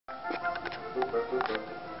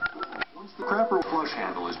Once the crapper flush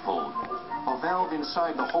handle is pulled, a valve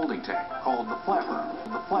inside the holding tank, called the flapper,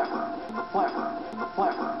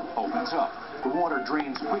 opens up. The water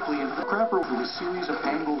drains quickly into the crapper through a series of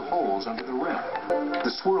angled holes under the rim.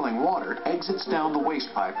 The swirling water exits down the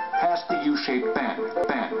waste pipe past the U-shaped bend,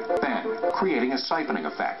 creating a siphoning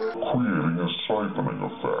effect.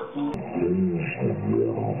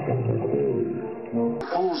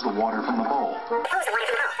 Pulls the water from the bowl.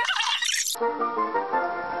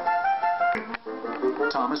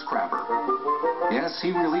 Thomas Crapper. Yes,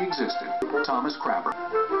 he really existed. Thomas Crapper.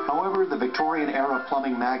 However, the Victorian-era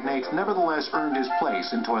plumbing magnate nevertheless earned his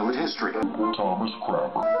place in toilet history. Thomas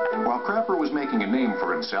Crapper. While Crapper was making a name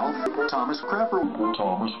for himself, Thomas Crapper.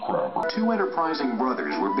 Two enterprising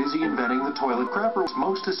brothers were busy inventing the toilet crapper's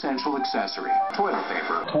most essential accessory, toilet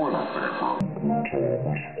paper. Thomas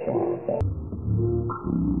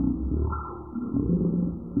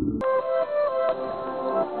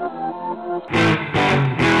Crapper.